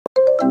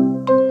Hello,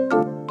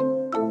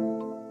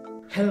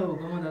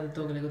 කොහොමද අද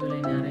ඔයගොල්ලෝ එකතු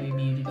වෙලා ඉන්නේ RAVB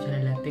YouTube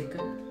channel එකත් එක්ක.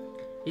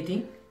 ඉතින්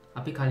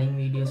අපි කලින්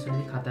වීඩියෝස්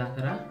වලදී කතා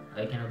කරා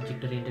ඒ කියන්නේ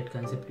object oriented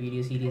concept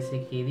video series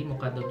එකේදී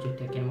මොකක්ද object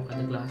එක කියන්නේ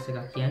මොකක්ද class එකක්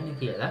කියන්නේ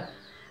කියලා.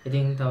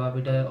 ඉතින් තව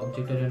අපිට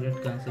object oriented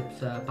concepts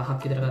පහක්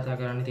විතර කතා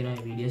කරන්න තියෙනවා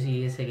මේ video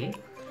series එකේ.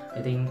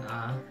 ඉතින්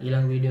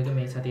ඊළඟ වීඩියෝ එක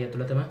මේ සතිය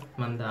ඇතුළතම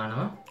මම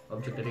දානවා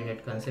object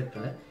oriented concept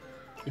වල.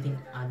 ඉතින්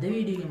අද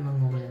වීඩියෝ එකෙන්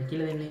මම ඔයගොල්ලන්ට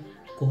කියලා දෙන්නේ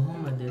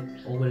කොහොමද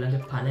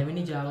ඔයගොල්ලන්ගේ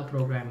පළවෙනි Java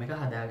program එක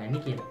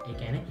හදාගන්නේ කියලා. ඒ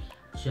කියන්නේ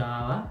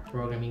Java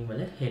programming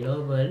වල hello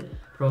world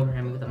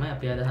program එක තමයි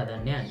අපි අද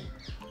හදන්න යන්නේ.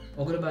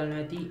 ඔයගොල්ලෝ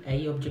බලනවා ඇති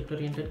ඇයි object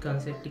oriented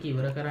concept එක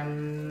ඉවර කරන්න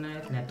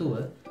නැතුව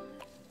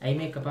ඇයි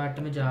මේ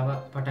එකපාරටම Java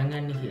පටන්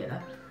ගන්න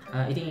කියලා.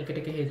 ඉතින් ඒකට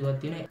එක හේතුවක්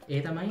තියෙනවා.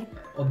 ඒ තමයි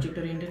object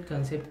oriented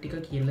concept එක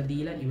කියලා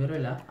දීලා ඉවර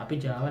වෙලා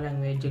අපි Java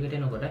language එකට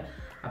එනකොට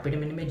අපිට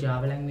මෙන්න මේ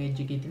Java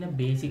language එකේ තියෙන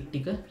basic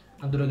ටික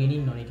අඳුරගෙන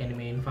ඉන්න ඕනේ. ඒ කියන්නේ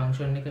main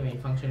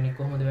function එක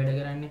කොහොමද වැඩ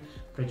කරන්නේ,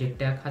 project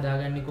එකක්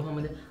හදාගන්නේ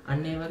කොහොමද,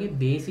 අන්න ඒ වගේ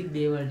basic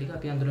දේවල් ටික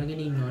අපි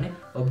අඳුරගෙන ඉන්න ඕනේ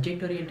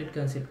object oriented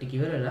concept එක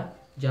ඉවරලා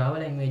Java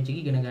language එක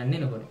ඉගෙන ගන්න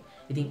එනකොට.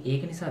 ඉතින්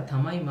ඒක නිසා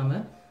තමයි මම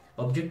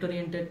object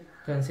oriented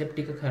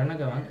concept එක කරන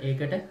ගමන්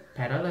ඒකට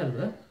parallelව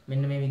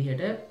මෙන්න මේ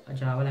විදිහට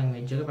Java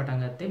language එක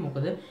පටන් ගත්තේ.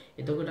 මොකද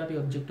එතකොට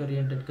අපි object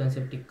oriented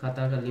concept එක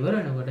කතා කරලා ඉවර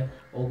වෙනකොට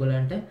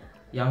ඕගලන්ට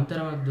යම්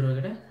තරමක්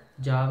දුරකට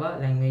Java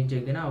language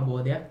එක ගැන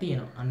අවබෝධයක්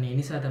තියෙනවා. අන්න ඒ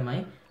නිසා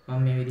තමයි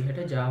මම මේ විදිහට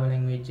Java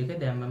language එක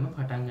දැම්මම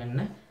පටන් ගන්න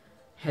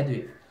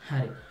හැදුවේ.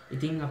 හරි.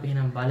 ඉතින් අපි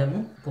එහෙනම් බලමු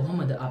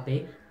කොහොමද අපේ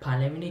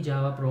පළවෙනි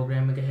Java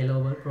program එක hello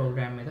world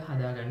program එක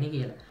හදාගන්නේ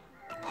කියලා.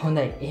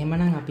 හොඳයි.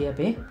 එහෙමනම් අපි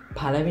අපේ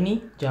පළවෙනි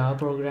Java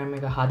program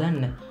එක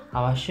හදන්න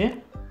අවශ්‍ය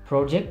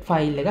project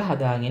file එක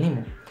හදාගෙන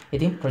ඉමු.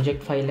 ඉතින්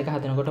project file එක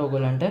හදනකොට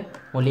ඔයගොල්ලන්ට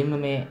මුලින්ම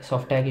මේ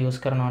software එක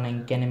use කරනවා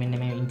නම් කියන්නේ මෙන්න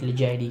මේ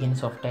IntelliJ IDE කියන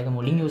software එක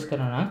මුලින් use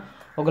කරනවා නම්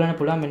ඔයගොල්ලන්ට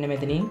පුළුවන් මෙන්න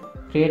මෙතනින්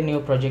create new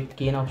project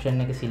කියන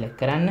option එක select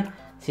කරන්න.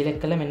 select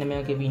කළා මෙන්න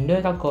මේකේ window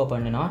එකක්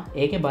open වෙනවා.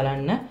 ඒකේ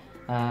බලන්න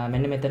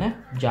මෙන්න මෙතන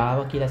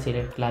Java කියලා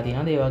select කරලා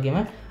තියෙනවද? ඒ වගේම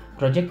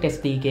project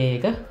SDK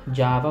එක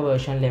Java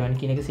version 11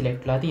 කියන එක select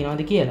කරලා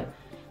තියෙනවද කියලා.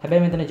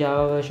 හැබැයි මෙතන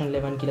Java version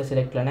 11 කියලා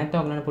select කරලා නැත්නම්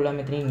ඔයගොල්ලන්ට පුළුවන්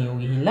මෙතනින් new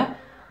ගිහිල්ලා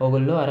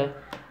ඔයගොල්ලෝ අර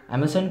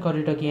Amazon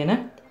Corridor කියන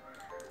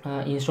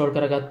install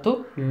කරගත්තු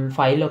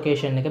file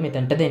location එක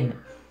මෙතනට දෙන්න.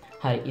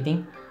 හරි. ඉතින්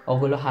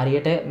ඔයගොල්ලෝ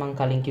හරියට මම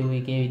කලින් කිව්ව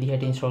එකේ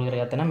විදිහට install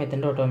කරගත්තා නම්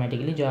මෙතනට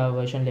automatically Java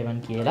version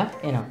 11 කියලා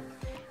එනවා.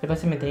 ඊට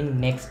පස්සේ මෙතනින්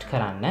next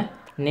කරන්න.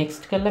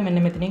 next කරලා මෙන්න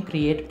මෙතනින්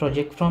create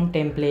project from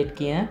template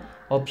කියන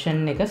option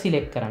එක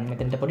select කරන්න.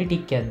 මෙතනට පොඩි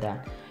tick එකක් දාන්න.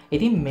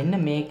 ඉතින් මෙන්න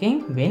මේකෙන්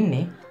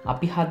වෙන්නේ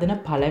අපි හදන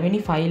පළවෙනි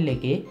file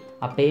එකේ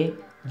අපේ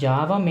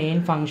Java main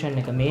function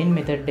එක main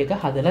method එක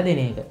හදලා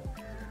දෙන එක.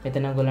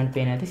 මෙතන ඔයගොල්ලන්ට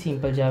පේන ඇති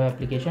simple Java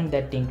application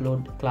that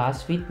include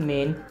class with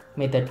main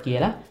method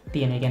කියලා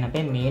තියෙනවා. ඒ කියන්නේ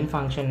අපේ main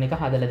function එක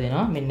හදලා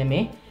දෙනවා මෙන්න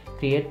මේ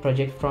create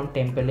project from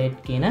template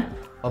කියන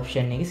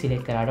option එක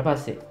select කරාට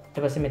පස්සේ.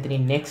 ඊට පස්සේ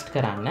මෙතනින් next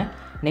කරන්න.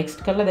 next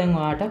කරලා දැන්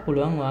ඔයාලට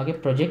පුළුවන් ඔයාගේ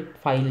project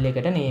file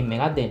එකට name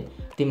එකක් දෙන්න.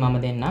 ඉතින් මම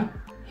දෙන්නම්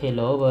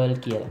hello world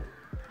කියලා.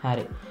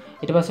 හරි.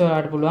 ඊට පස්සේ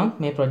ඔයාලට පුළුවන්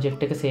මේ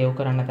project එක save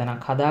කරන්න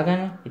තැනක්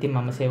හදාගන්න. ඉතින්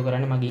මම save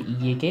කරන්නේ මගේ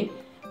E එකේ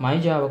my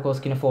java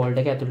course කියන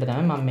folder එක ඇතුළට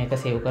තමයි මම මේක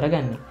save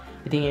කරගන්නේ.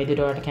 ඉතින් ඒ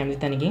විදිහට ඔයාලට කැමති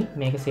තැනකින්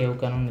මේක save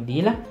කරන්න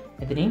දීලා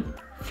එතනින්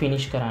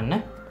finish කරන්න.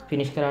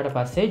 finish කරාට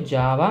පස්සේ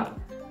Java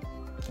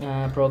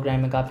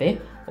program එක අපේ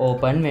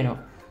open වෙනවා.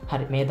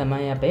 හරි. මේ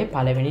තමයි අපේ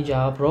පළවෙනි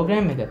Java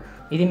program එක.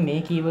 ඉතින්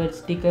මේ keywords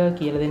ටික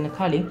කියලා දෙන්න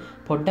කලින්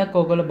පොඩ්ඩක්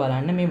ඔයගොල්ලෝ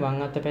බලන්න මේ වම්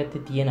අත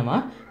පැත්තේ තියෙනවා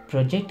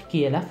project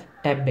කියලා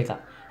tab එකක්.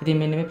 ඉතින්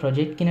මෙන්න මේ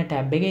project කියන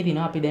tab එකේ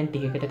තියෙනවා අපි දැන්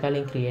ටිකකට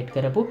කලින් create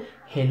කරපු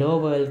hello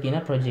world කියන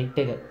project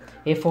එක.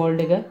 ඒ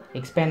folder එක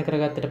expand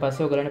කරගත්තට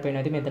පස්සේ ඔයගොල්ලන්ට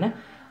පේනවා ඇති මෙතන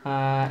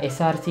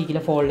src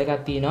කියලා folder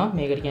එකක් තියෙනවා.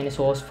 මේකට කියන්නේ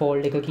source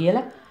folder එක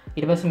කියලා.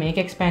 ඊට පස්සේ මේක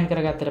expand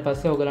කරගත්තට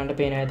පස්සේ ඔයගොල්ලන්ට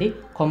පේනවා ඇති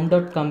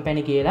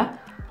com.company කියලා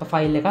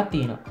ෆයිල් එකක්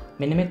තියෙනවා.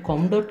 මෙන්න මේ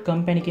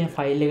com.company කියන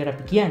ෆයිල් එකට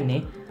අපි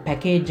කියන්නේ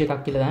package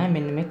එකක් කියලා තමයි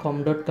මෙන්න මේ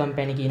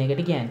com.company කියන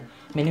එකට කියන්නේ.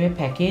 මෙන්න මේ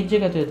package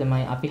එක තුළ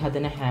තමයි අපි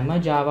හදන හැම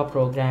Java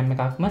program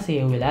එකක්ම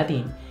save වෙලා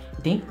තියෙන්නේ.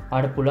 ඉතින්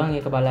ඔයාලට පුළුවන්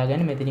ඒක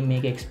බලාගන්න මෙතනින්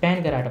මේක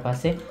expand කරාට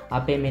පස්සේ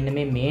අපේ මෙන්න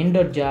මේ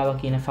main.java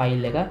කියන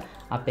ෆයිල් එක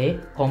අපේ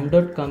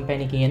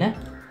com.company කියන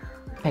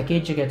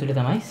package එක ඇතුළේ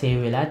තමයි save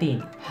වෙලා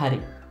තියෙන්නේ. හරි.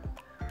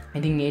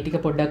 ඉතින් මේ ටික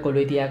පොඩ්ඩක්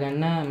ඔළුවේ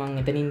තියාගන්න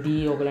මම එතනින්දී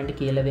ඔයගලන්ට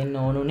කියලා දෙන්න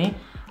ඕනුනේ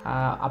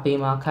අපේ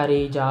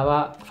මාකාරී Java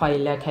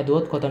ෆයිල් එකක්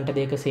හැදුවොත් කොතනටද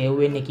ඒක save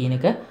වෙන්නේ කියන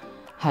එක.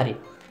 හරි.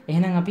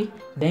 එහෙනම් අපි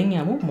දැන්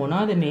යමු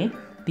මොනවාද මේ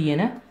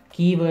තියෙන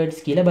keywords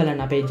කියලා බලන්න.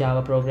 අපේ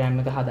Java program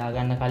එක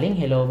හදාගන්න කලින්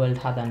hello world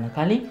හදන්න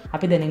කලින්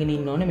අපි දැනගෙන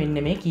ඉන්න ඕනේ මෙන්න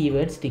මේ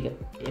keywords ටික.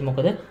 ඒ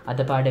මොකද අද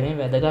පාඩමේ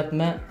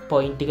වැදගත්ම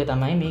point ටික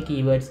තමයි මේ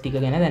keywords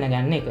ටික ගැන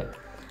දැනගන්න එක.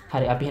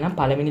 හරි. අපි එහෙනම්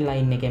පළවෙනි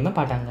line එකෙන්ම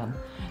පටන් ගමු.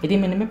 ඉතින්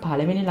මෙන්න මේ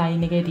පළවෙනි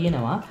line එකේ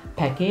තියෙනවා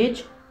package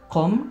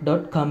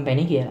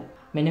com.company කියලා.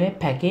 මෙන්න මේ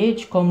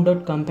package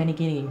com.company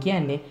කියන එක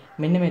කියන්නේ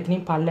මෙන්න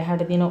මෙතනින්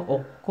පල්ලෙහාට තියෙන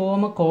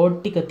ඔක්කොම code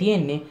ටික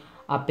තියෙන්නේ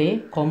අපේ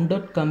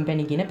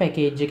com.company කියන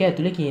package එක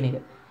ඇතුලේ කියන එක.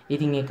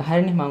 ඉතින් ඒක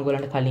හරියනේ මම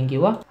ඔයගලන්ට කලින්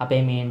කිව්වා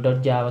අපේ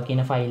main.java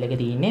කියන ෆයිල් එක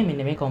තියෙන්නේ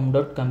මෙන්න මේ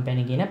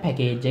com.company කියන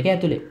package එක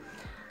ඇතුලේ.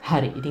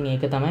 හරි. ඉතින්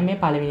ඒක තමයි මේ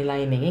පළවෙනි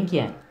ලයින් එකෙන්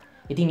කියන්නේ.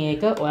 ඉතින්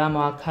ඒක ඔයා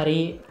මොකක් හරි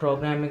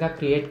ප්‍රෝග්‍රෑම් එකක්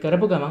ක්‍රියේට්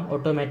කරපු ගමන්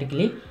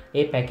ඔටෝමැටිකලි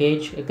ඒ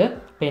පැකේජ් එක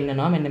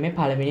පෙන්නනවා මෙන්න මේ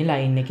පළවෙනි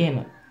ලයින් එකේම.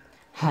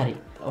 හරි.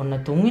 ඔන්න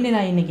තුන්වෙනි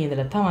ලයින් එකේ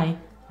ඉඳලා තමයි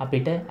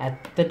අපිට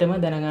ඇත්තටම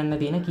දැනගන්න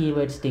තියෙන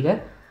කීවර්ඩ්ස් ටික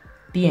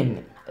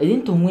තියෙන්නේ.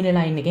 ඉතින් තුන්වෙනි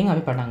ලයින් එකෙන්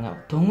අපි පටන් ගමු.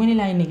 තුන්වෙනි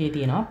ලයින් එකේ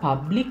තියෙනවා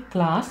public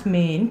class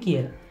main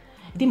කියලා.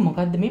 ඉතින්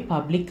මොකද්ද මේ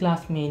public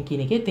class main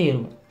කියන එකේ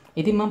තේරුම?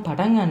 ඉතින් මම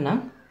පටන් ගන්නම්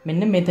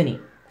මෙන්න මෙතනින්.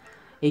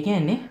 ඒ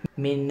කියන්නේ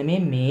මෙන්න මේ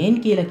main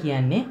කියලා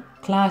කියන්නේ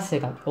class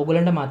එකක්.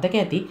 ඔයගොල්ලන්ට මතක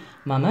ඇති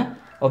මම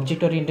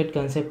object oriented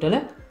concept වල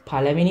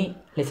පළවෙනි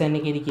lesson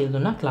එකේදී කියලා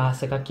දුන්නා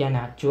class එකක්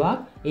කියන්නේ අච්චුවක්.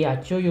 ඒ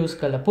අච්චුව use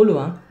කරලා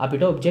පුළුවන්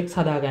අපිට objects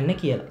හදාගන්න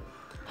කියලා.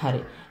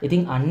 හරි.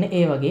 ඉතින් අන්න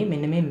ඒ වගේ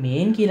මෙන්න මේ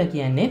main කියලා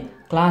කියන්නේ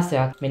class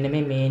එකක්. මෙන්න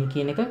මේ main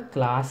කියන එක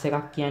class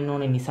එකක් කියන්න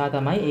ඕනේ නිසා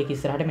තමයි ඒක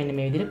ඉස්සරහට මෙන්න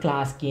මේ විදිහට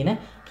class කියන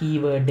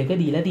keyword එක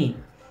දීලා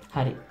තියෙන්නේ.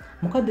 හරි.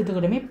 මොකක්ද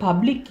එතකොට මේ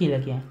public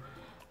කියලා කියන්නේ?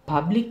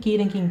 public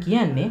කියන එකකින්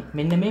කියන්නේ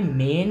මෙන්න මේ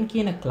main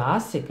කියන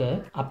class එක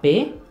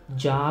අපේ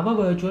Java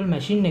virtual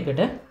machine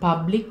එකට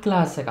public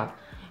class එකක්.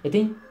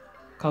 ඉතින්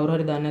කවුරු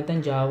හරි දන්නේ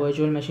නැත්නම් Java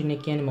virtual machine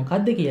එක කියන්නේ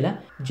මොකක්ද කියලා?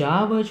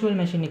 Java virtual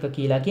machine එක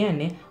කියලා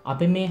කියන්නේ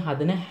අපි මේ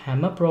හදන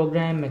හැම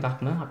program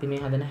එකක්ම අපි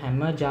මේ හදන හැම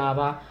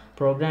Java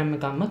program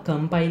එකක්ම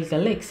compile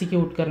කරලා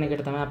execute කරන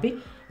එකට තමයි අපි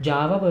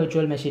Java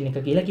virtual machine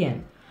එක කියලා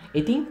කියන්නේ.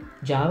 ඉතින්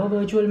Java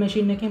virtual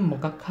machine එකෙන්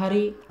මොකක්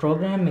හරි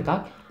program එකක්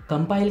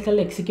compile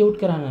කරලා execute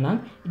කරන්න නම්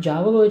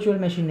Java virtual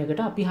machine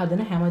එකට අපි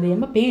හදන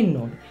හැමදේම පේන්න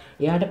ඕනේ.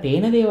 එයාට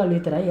පේන දේවල්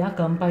විතරයි එයා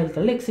compile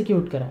කරලා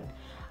execute කරන්නේ.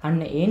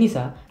 අන්න ඒ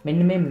නිසා මෙන්න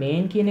මේ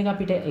main කියන එක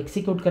අපිට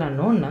execute කරන්න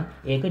ඕන නම්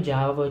ඒක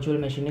Java virtual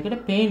machine එකට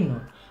පේන්න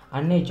ඕන.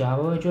 අන්න ඒ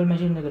Java virtual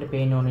machine එකට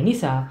පේන්න ඕන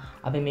නිසා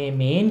අපි මේ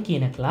main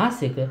කියන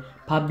class එක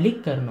public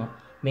කරනවා.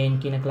 main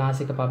කියන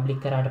class එක public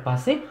කරාට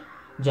පස්සේ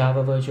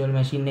Java virtual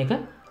machine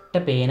එකට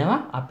පේනවා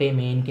අපේ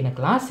main කියන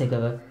class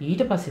එකව.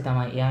 ඊට පස්සේ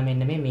තමයි එයා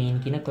මෙන්න මේ main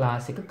කියන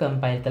class එක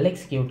compile කරලා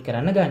execute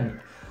කරන්න ගන්න.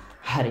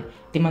 හරි.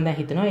 ඉතින් මම දැන්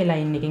හිතනවා ඒ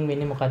line එකෙන්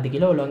වෙන්නේ මොකද්ද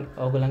කියලා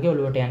ඔයගොල්ලන්ගේ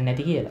ඔළුවට යන්නේ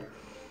නැති කියලා.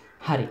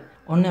 හරි.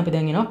 ඔන්න අපි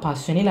දැන් එනවා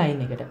පස්වෙනි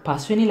line එකට.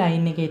 පස්වෙනි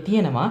line එකේ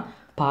තියෙනවා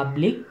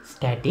public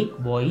static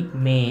void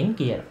main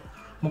කියලා.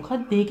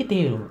 මොකක්ද ඒකේ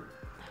තේරුම?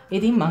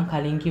 ඉතින් මම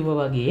කලින්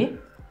කිව්වා වගේ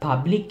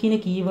public කියන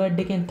keyword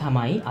එකෙන්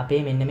තමයි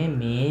අපේ මෙන්න මේ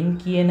main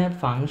කියන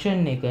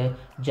function එක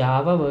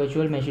Java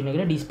virtual machine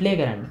එකට display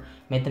කරන්නේ.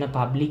 මෙතන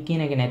public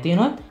කියන එක නැති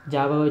වෙනොත්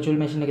Java virtual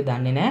machine එක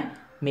දන්නේ නැහැ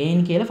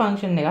main කියලා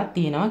function එකක්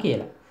තියෙනවා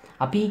කියලා.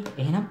 අපි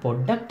එහෙනම්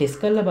පොඩ්ඩක් test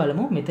කරලා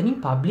බලමු මෙතනින්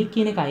public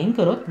කියන එක අයින්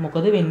කරොත්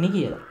මොකද වෙන්නේ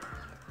කියලා.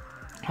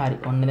 හරි.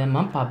 ඔන්න දැන්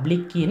මම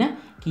public කියන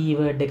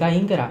keyword එක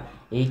අයින් කරා.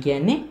 ඒ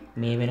කියන්නේ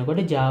මේ වෙනකොට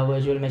Java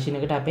virtual machine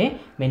එකට අපේ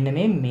මෙන්න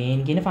මේ main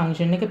කියන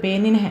function එක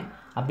පේන්නේ නැහැ.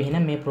 අපි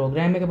එහෙනම් මේ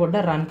program එක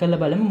පොඩ්ඩක් run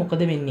කරලා බලමු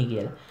මොකද වෙන්නේ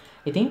කියලා.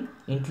 ඉතින්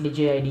IntelliJ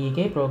IDE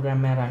එකේ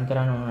program එක run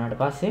කරන්න උනාට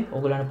පස්සේ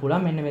ඔයගොල්ලන්ට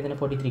පුළුවන් මෙන්න මෙතන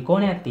පොඩි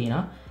ත්‍රිකෝණයක්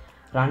තියෙනවා.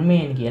 run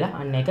main කියලා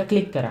අන්න එක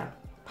click කරා.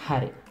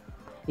 හරි.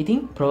 ඉතින්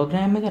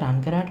program එක run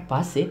කරාට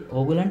පස්සේ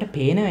ඔයගොල්ලන්ට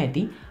පේනවා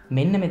ඇති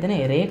මෙන්න මෙතන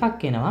error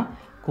එකක් එනවා.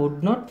 could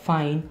not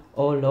find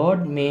or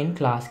load main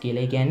class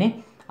කියලා. ඒ කියන්නේ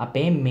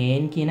අපේ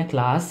main කියන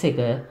class එක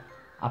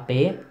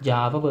අපේ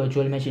Java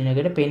virtual machine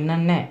එකට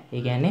පෙන්වන්නේ නැහැ.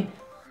 ඒ කියන්නේ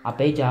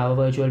අපේ Java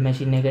virtual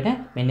machine එකට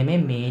මෙන්න මේ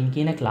main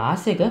කියන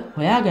class එක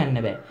හොයාගන්න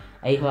බෑ.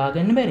 ඇයි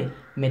හොයාගන්න බැරි?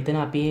 මෙතන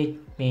අපි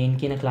main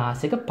කියන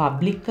class එක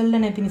public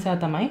කරලා නැති නිසා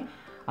තමයි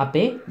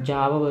අපේ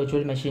Java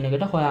virtual machine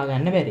එකට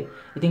හොයාගන්න බැරි.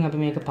 ඉතින් අපි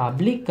මේක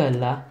public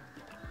කරලා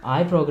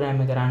ආයි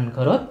program එක run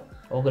කරොත්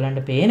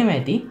ඕගලන්ට පේනවා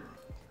ඇති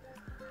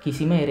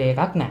කිසිම error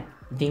එකක් නැහැ.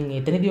 ඉතින්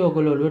එතනදී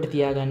ඔයගොල්ලෝ ඔළුවට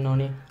තියාගන්න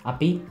ඕනේ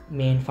අපි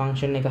main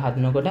function එක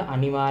හදනකොට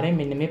අනිවාර්යෙන්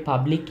මෙන්න මේ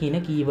public කියන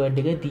keyword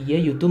එක දිය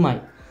යුතුමයි.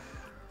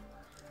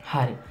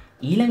 හරි.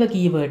 ඊළඟ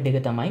keyword එක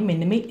තමයි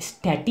මෙන්න මේ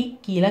static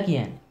කියලා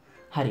කියන්නේ.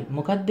 හරි.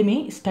 මොකද්ද මේ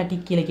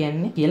static කියලා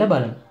කියන්නේ කියලා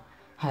බලමු.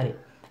 හරි.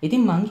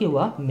 ඉතින් මං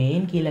කිව්වා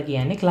main කියලා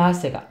කියන්නේ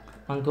class එකක්.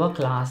 මං කිව්වා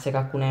class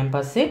එකක් වුණාන්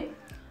පස්සේ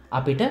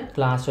අපිට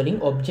class වලින්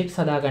objects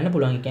හදාගන්න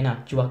පුළුවන්. ඒ කියන්නේ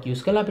අච්චුවක්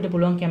use කරලා අපිට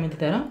පුළුවන්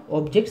කැමති තරම්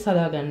objects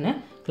හදාගන්න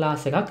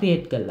class එකක්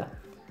create කරලා.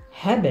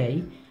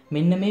 හැබැයි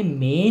මෙන්න මේ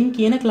main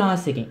කියන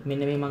class එකෙන්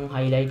මෙන්න මේ මම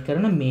highlight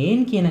කරන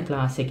main කියන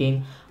class එකෙන්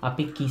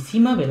අපි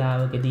කිසිම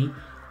වෙලාවකදී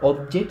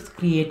objects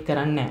create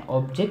කරන්නේ නැහැ.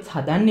 objects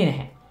හදන්නේ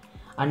නැහැ.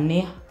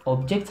 අන්නේ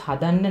objects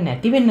හදන්න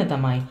නැති වෙන්න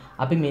තමයි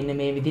අපි මෙන්න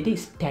මේ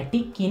විදිහට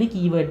static කියන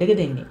keyword එක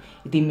දෙන්නේ.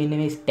 ඉතින් මෙන්න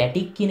මේ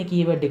static කියන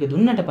keyword එක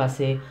දුන්නට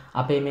පස්සේ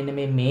අපේ මෙන්න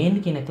මේ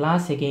main කියන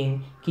class එකෙන්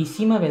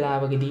කිසිම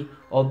වෙලාවකදී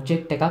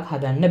object එකක්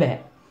හදන්න බෑ.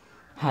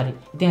 හරි.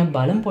 ඉතින් අපි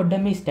බලමු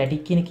පොඩ්ඩක් මේ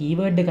static කියන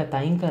keyword එක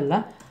අයින්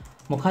කරලා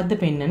මොකද්ද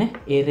පෙන්නන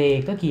error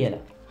එක කියලා.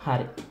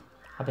 හරි.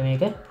 අපි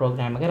මේක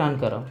program එක run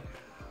කරමු.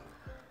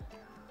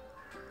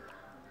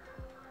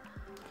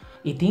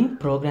 ඉතින්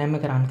program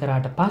එක run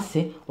කරාට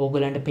පස්සේ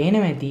ඕගලන්ට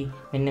පේනවා ඇති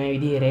මෙන්න මේ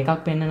විදිහේ error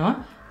එකක් පෙන්නනවා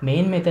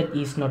main method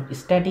is not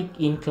static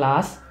in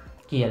class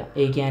කියලා.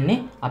 ඒ කියන්නේ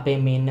අපේ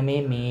මෙන්න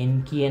මේ main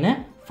කියන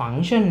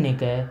function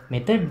එක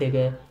method එක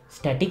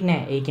static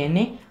නෑ. ඒ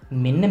කියන්නේ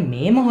මෙන්න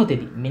මේ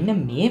මොහොතේදී මෙන්න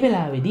මේ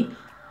වෙලාවේදී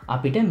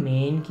අපිට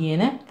main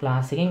කියන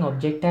class එකෙන්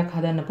object එකක්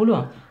හදන්න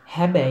පුළුවන්.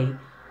 හැබැයි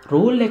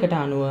රූල් එකට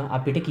අනුව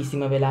අපිට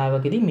කිසිම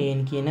වෙලාවකදී main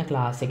කියන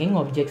class එකෙන්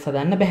objects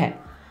හදන්න බෑ.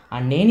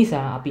 අන්න ඒ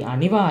නිසා අපි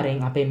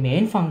අනිවාර්යෙන් අපේ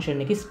main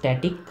function එක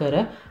static කර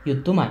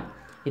යුතුමයි.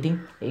 ඉතින්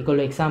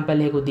ඒගොල්ලෝ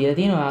example එකකුත් දීලා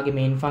තියෙනවා. ඔයාගේ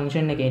main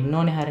function එක එන්න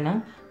ඕනේ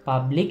හරිනම්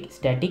public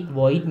static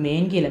void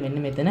main කියලා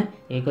මෙන්න මෙතන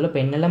ඒගොල්ලෝ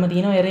පෙන්නලම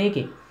තියෙනවා array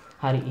එකේ.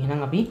 හරි.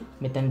 එහෙනම් අපි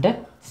මෙතනට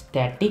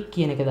static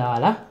කියන එක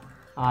දාලා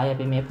ආයෙ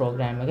අපි මේ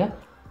program එක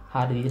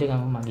හරි විදිහට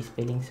ගමු. මගේ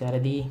spellings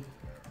වැරදි.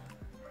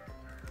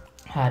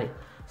 හරි.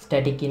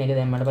 static කියන එක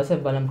දැම්මට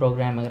පස්සේ බලමු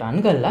program එක run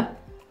කරලා.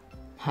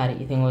 හරි.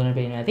 ඉතින් ඔයගොල්ලන්ට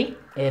පේනවා ඇති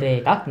array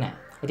එකක් නැහැ.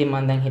 ඉතින්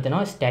මම දැන්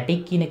හිතනවා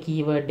static කියන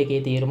keyword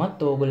එකේ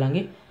තේරුමත්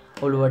ඕගොල්ලන්ගේ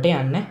ඔළුවට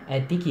යන්න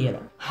ඇති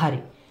කියලා. හරි.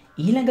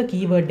 ඊළඟ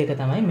keyword එක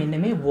තමයි මෙන්න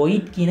මේ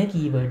void කියන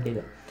keyword එක.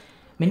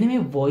 මෙන්න මේ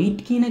void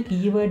කියන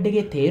keyword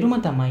එකේ තේරුම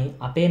තමයි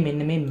අපේ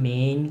මෙන්න මේ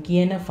main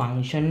කියන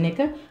function එක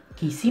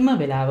කිසිම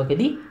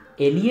වෙලාවකදී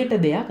එළියට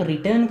දෙයක්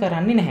return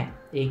කරන්නේ නැහැ.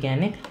 ඒ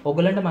කියන්නේ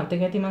ඔයගලන්ට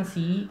මතක ඇති මම C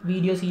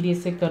video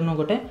series එක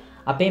කරනකොට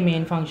අපේ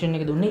main function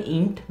එක දුන්නේ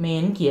int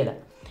main කියලා.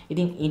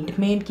 ඉතින් int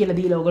main කියලා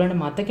දීලා ඔයගලන්ට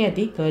මතක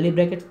ඇති curly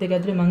brackets දෙක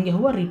ඇතුලේ මම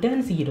ගහුවා return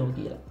 0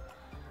 කියලා.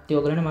 ඉතින්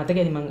ඔයගලන්ට මතක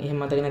ඇති මම එහෙම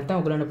මතක නැත්නම්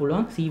ඔයගලන්ට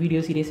පුළුවන් C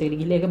video series එකට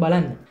ගිහලා ඒක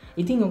බලන්න.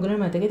 ඉතින්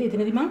ඔයගලන්ට මතක ඇති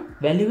එතනදී මම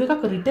value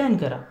එකක් return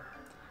කරා.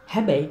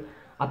 හැබැයි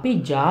අපි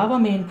Java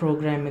main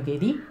program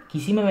එකේදී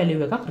කිසිම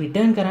value එකක්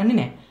return කරන්නේ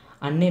නැහැ.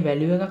 අන්නේ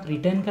value එකක්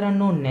return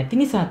කරන්න ඕනේ නැති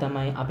නිසා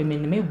තමයි අපි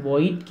මෙන්න මේ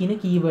void කියන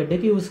keyword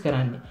එක use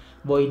කරන්නේ.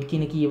 void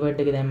කියන keyword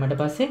එක දැම්මට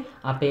පස්සේ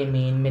අපේ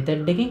main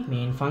method එකෙන්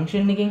main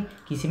function එකෙන්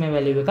කිසිම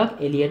value එකක්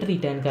එළියට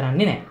return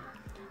කරන්නේ නැහැ.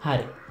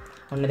 හරි.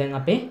 ඔන්න දැන්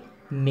අපේ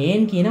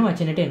main කියන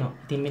වචනෙට එනවා.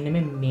 ඉතින් මෙන්න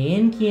මේ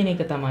main කියන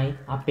එක තමයි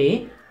අපේ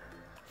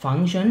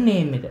function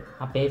name එක.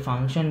 අපේ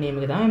function name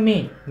එක තමයි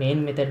main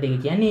method එක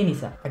කියන්නේ ඒ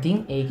නිසා. ඉතින්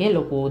ඒකේ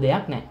ලොකු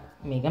දෙයක් නැහැ.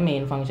 මේක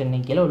main function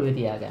එක කියලා ඔළුවේ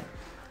තියාගන්න.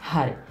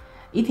 හරි.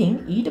 ඉතින්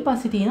ඊට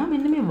පස්සේ තියෙනවා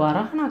මෙන්න මේ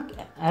වරහණක්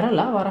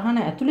ඇරලා වරහණ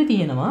ඇතුලේ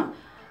තියෙනවා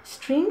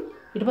string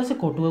ඊට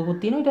පස්සේ කොටුවකුත්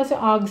තියෙනවා ඊට පස්සේ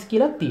args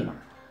කියලාත් තියෙනවා.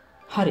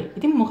 හරි.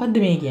 ඉතින් මොකද්ද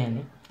මේ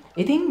කියන්නේ?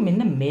 ඉතින්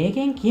මෙන්න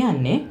මේකෙන්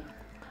කියන්නේ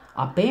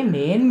අපේ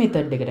main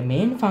method එකට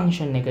main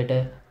function එකට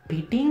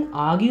පිටින්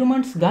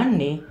arguments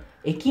ගන්නේ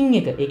එකින්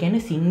එක. ඒ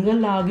කියන්නේ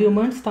single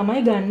arguments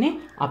තමයි ගන්නෙ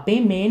අපේ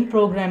main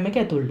program එක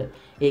ඇතුළට.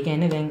 ඒ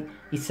කියන්නේ දැන්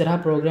ඉස්සරහා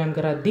program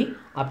කරද්දී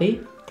අපි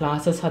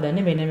classes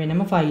හදන්නේ වෙන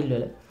වෙනම file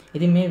වල.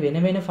 ඉතින් මේ වෙන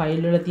වෙන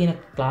file වල තියෙන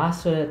class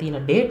වල තියෙන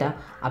data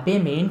අපේ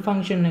main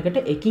function එකට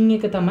එකින්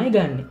එක තමයි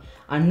ගන්නෙ.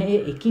 අන්න ඒ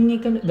එකින්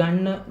එක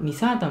ගන්න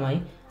නිසා තමයි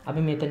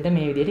අපි මෙතනට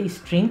මේ විදිහට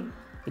string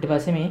ඊට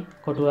පස්සේ මේ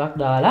කොටුවක්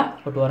දාලා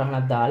කොටුව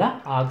වරහණක් දාලා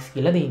args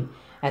කියලා දෙන්නේ.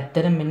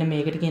 ඇත්තටම මෙන්න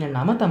මේකට කියන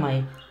නම තමයි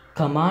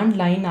command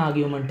line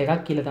argument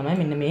එකක් කියලා තමයි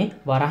මෙන්න මේ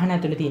වරහණ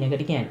ඇතුලේ තියෙන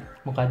එකට කියන්නේ.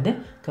 මොකද්ද?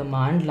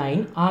 command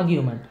line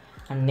argument.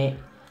 අන්නේ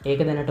ඒක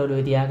දැනට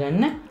ඔළුවේ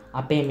තියාගන්න.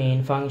 අපේ main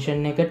function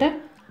එකට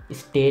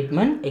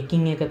statement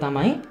එකින් එක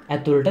තමයි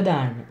ඇතුළට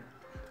දාන්නේ.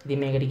 ඉතින්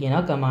මේකට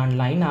කියනවා command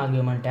line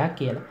argument එකක්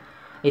කියලා.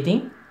 ඉතින්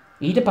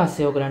ඊට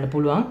පස්සේ ඔයගලන්ට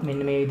පුළුවන්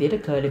මෙන්න මේ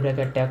විදිහට curly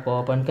bracket එකක්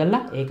open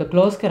කරලා ඒක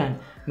close කරන්න.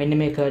 මෙන්න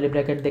මේ curly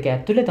bracket දෙක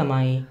ඇතුලේ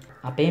තමයි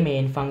අපේ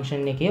main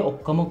function එකේ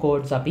ඔක්කොම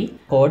codes අපි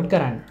code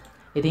කරන්නේ.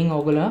 ඉතින්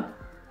ඔයගොල්ලෝ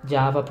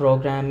Java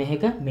program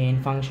එකක main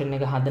function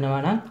එක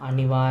හදනවා නම්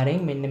අනිවාර්යෙන්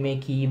මෙන්න මේ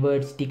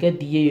keywords ටික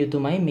දිය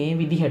යුතුමයි මේ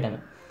විදිහටම.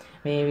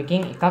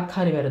 මේකෙන් එකක්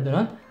හරි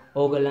වැරදුනොත්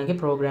ඕගොල්ලන්ගේ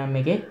program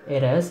එකේ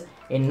errors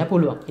එන්න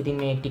පුළුවන්. ඉතින්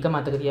මේ ටික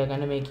මතක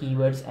තියාගන්න මේ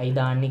keywords අයි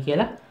දාන්නේ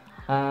කියලා.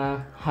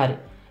 හරි.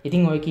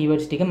 ඉතින් ওই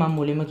keywords ටික මම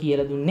මුලින්ම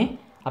කියලා දුන්නේ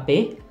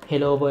අපේ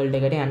hello world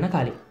එකට යන්න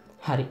කලින්.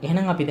 හරි.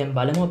 එහෙනම් අපි දැන්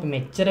බලමු අපි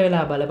මෙච්චර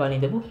වෙලා බලපන්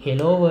ඉඳපු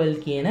hello world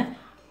කියන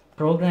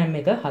program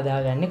එක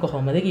හදාගන්නේ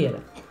කොහොමද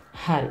කියලා.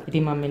 හරි.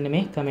 ඉතින් මම මෙන්න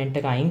මේ comment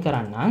එක අයින්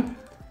කරන්නම්.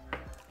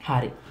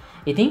 හරි.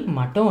 ඉතින්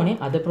මට ඕනේ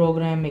අද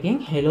program එකෙන්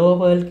hello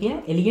world කියන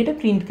එළියට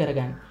print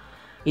කරගන්න.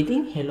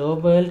 ඉතින් hello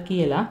world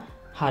කියලා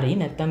හරි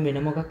නැත්තම් වෙන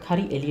මොකක්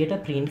හරි එළියට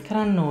print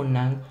කරන්න ඕන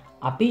නම්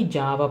අපි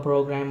Java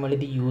program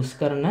වලදී use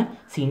කරන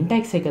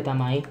syntax එක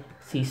තමයි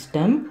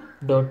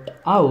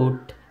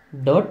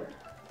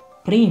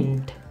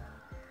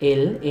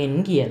system.out.println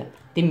කියලා.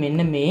 ඉතින් මෙන්න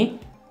මේ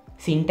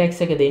syntax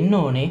එක දෙන්න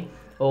ඕනේ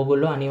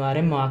ඕගොල්ලෝ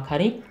අනිවාර්යෙන් මොකක්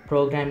හරි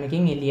program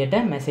එකකින් එළියට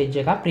message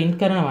එකක් print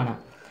කරනවා නම්.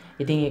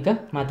 ඉතින් ඒක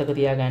මතක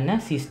තියාගන්න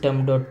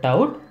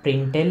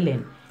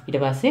system.out.println. ඊට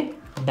පස්සේ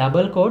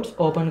double quotes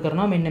open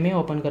කරනවා මෙන්න මේ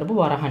open කරපු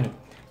වරහනේ.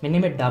 මෙන්න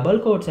මේ double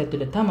quotes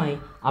ඇතුලේ තමයි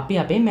අපි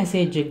අපේ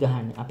message එක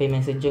ගහන්නේ. අපේ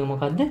message එක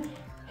මොකද්ද?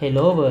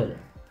 hello world.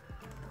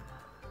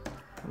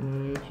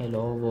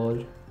 hello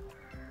world.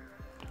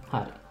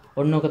 හරි.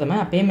 ඔන්න ඔක තමයි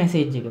අපේ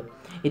message එක.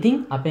 ඉතින්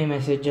අපේ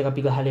message එක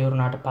අපි ගහලා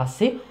ඉවරනාට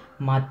පස්සේ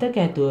මතක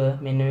ඇතුව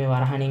මෙන්න මේ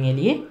වරහණෙන්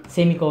එළියේ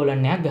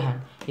semicolon එකක් ගහන්න.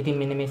 ඉතින්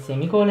මෙන්න මේ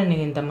semicolon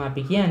එකෙන් තමයි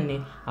අපි කියන්නේ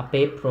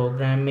අපේ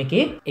program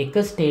එකේ එක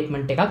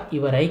statement එකක්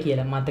ඉවරයි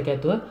කියලා. මතක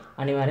ඇතුව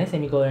අනිවාර්යෙන්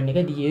semicolon එක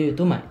දිය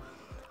යුතුමයි.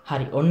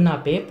 හරි. ඔන්න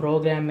අපේ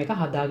program එක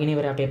හදාගෙන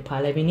ඉවරයි. අපේ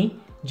පළවෙනි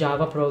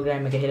Java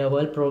program එක hello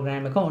world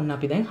program එක ඔන්න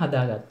අපි දැන්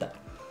හදාගත්තා.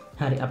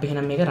 හරි. අපි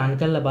එහෙනම් මේක run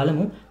කරලා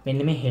බලමු මෙන්න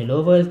මේ hello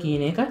world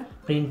කියන එක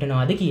print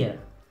වෙනවද කියලා.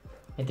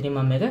 එතනින්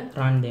මම මේක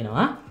run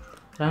දෙනවා.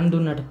 run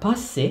දුන්නාට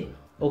පස්සේ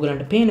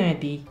ඔයගලන්ට පේනවා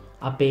ඇති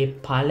අපේ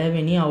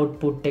පළවෙනි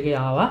අවුට්පුට් එක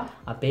ආවා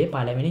අපේ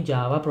පළවෙනි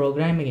Java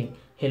program එකෙන්.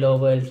 hello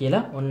world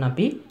කියලා ඔන්න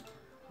අපි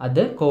අද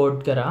කෝඩ්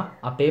කරා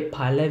අපේ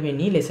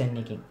පළවෙනි lesson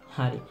එකකින්.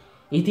 හරි.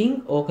 ඉතින්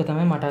ඕක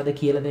තමයි මට අද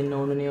කියලා දෙන්න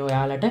ඕනුනේ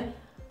ඔයාලට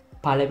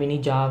පළවෙනි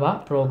Java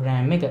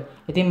program එක.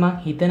 ඉතින් මම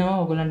හිතනවා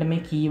ඔයගලන්ට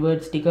මේ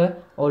keywords ටික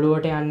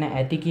ඔලුවට යන්න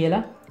ඇති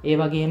කියලා. ඒ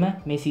වගේම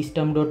මේ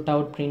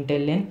system.out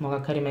println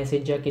මොකක් හරි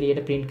message එකක්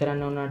එළියට print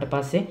කරන්න ඕනාට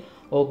පස්සේ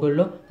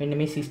ඕගොල්ලෝ මෙන්න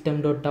මේ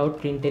system.out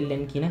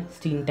println කියන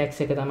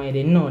syntax එක තමයි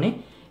දෙන්න ඕනේ.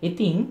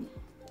 ඉතින්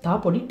තා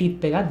පොඩි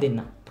tip එකක්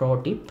දෙන්න. pro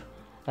tip.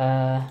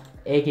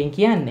 ඒකෙන්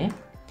කියන්නේ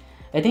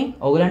ඉතින්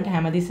ඔයගලන්ට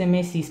හැමතිස්සෙම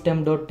මේ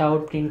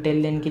system.out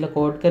println කියලා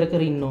කෝඩ් කර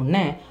කර ඉන්න ඕනේ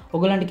නැහැ.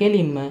 ඔයගලන්ට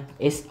කෙලින්ම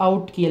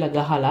sout කියලා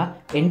ගහලා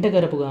enter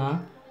කරපු ගමන්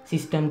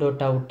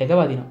system.out එක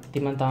වදිනවා.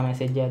 ඉතින් මම තාම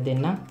message එකක්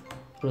දෙන්නම්.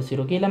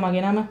 Rusiru කියලා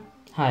මගේ නම.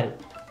 හරි.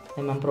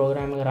 දැන් මම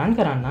program එක run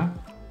කරන්න.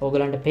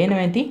 ඔයගලන්ට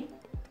පේනවා ඇති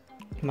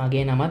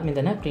මගේ නමත්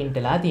මෙතන print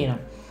වෙලා තියෙනවා.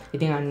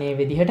 ඉතින් අන්න ඒ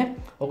විදිහට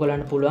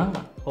ඔයගලන්ට පුළුවන්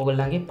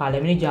ඔයගලන්ගේ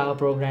පළවෙනි Java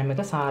program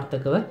එක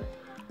සාර්ථකව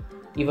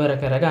ඉවර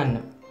කරගන්න.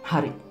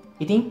 හරි.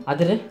 ඉතින්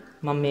අදට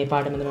මම මේ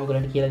පාඩම මෙතන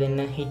ඔයගලන්ට කියලා දෙන්න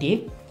හිටියේ.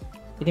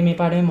 ඉතින් මේ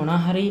පාඩමේ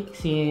මොනවා හරි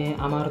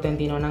අමාරු තැන්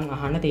තියෙනවා නම්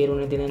අහන්න, තේරුණ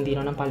නැති තැන්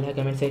තියෙනවා නම් පල්ලෙහා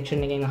comment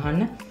section එකෙන්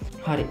අහන්න.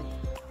 හරි.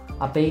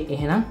 අපේ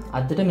එහෙනම්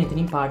අදට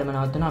මෙතනින් පාඩම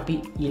නවත්වනවා. අපි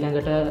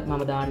ඊළඟට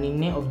මම දාන්න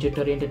ඉන්නේ object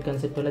oriented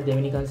concept වල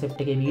දෙවෙනි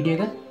concept එකේ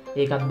වීඩියෝ එක.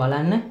 ඒකත්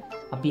බලන්න.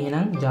 අපි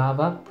එහෙනම්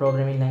Java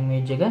programming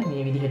language එක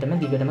මේ විදිහටම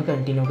දිගටම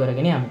continue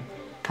කරගෙන යමු.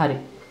 හරි.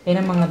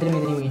 එහෙනම් මම අදට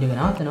මෙතනින් වීඩියෝ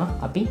එක නවත්වනවා.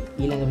 අපි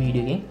ඊළඟ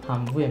වීඩියෝ එකෙන්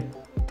හම්බ වෙමු.